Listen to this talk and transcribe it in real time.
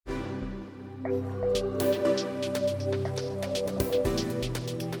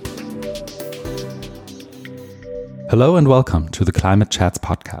Hello and welcome to the Climate Chats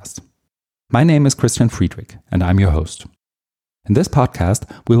podcast. My name is Christian Friedrich and I'm your host. In this podcast,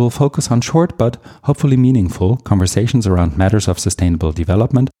 we will focus on short but hopefully meaningful conversations around matters of sustainable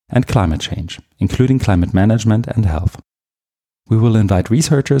development and climate change, including climate management and health. We will invite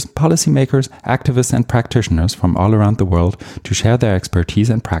researchers, policymakers, activists and practitioners from all around the world to share their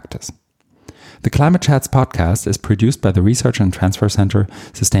expertise and practice. The Climate Chats podcast is produced by the Research and Transfer Center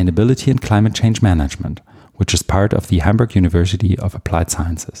Sustainability and Climate Change Management, which is part of the Hamburg University of Applied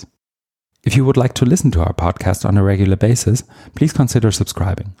Sciences. If you would like to listen to our podcast on a regular basis, please consider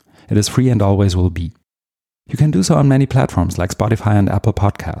subscribing. It is free and always will be. You can do so on many platforms like Spotify and Apple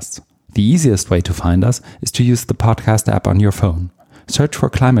Podcasts. The easiest way to find us is to use the podcast app on your phone. Search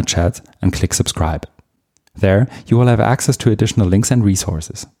for Climate Chats and click subscribe. There, you will have access to additional links and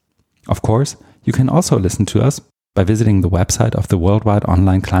resources. Of course, you can also listen to us by visiting the website of the Worldwide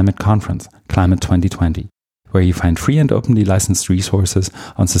Online Climate Conference, Climate 2020, where you find free and openly licensed resources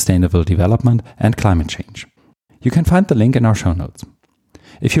on sustainable development and climate change. You can find the link in our show notes.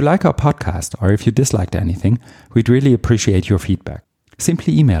 If you like our podcast or if you disliked anything, we'd really appreciate your feedback.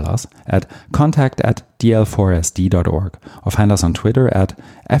 Simply email us at contact@dl4sd.org or find us on Twitter at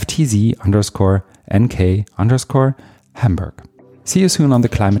ftz_nk_Hamburg. See you soon on the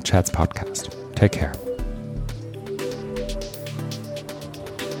Climate Chats podcast. Take care.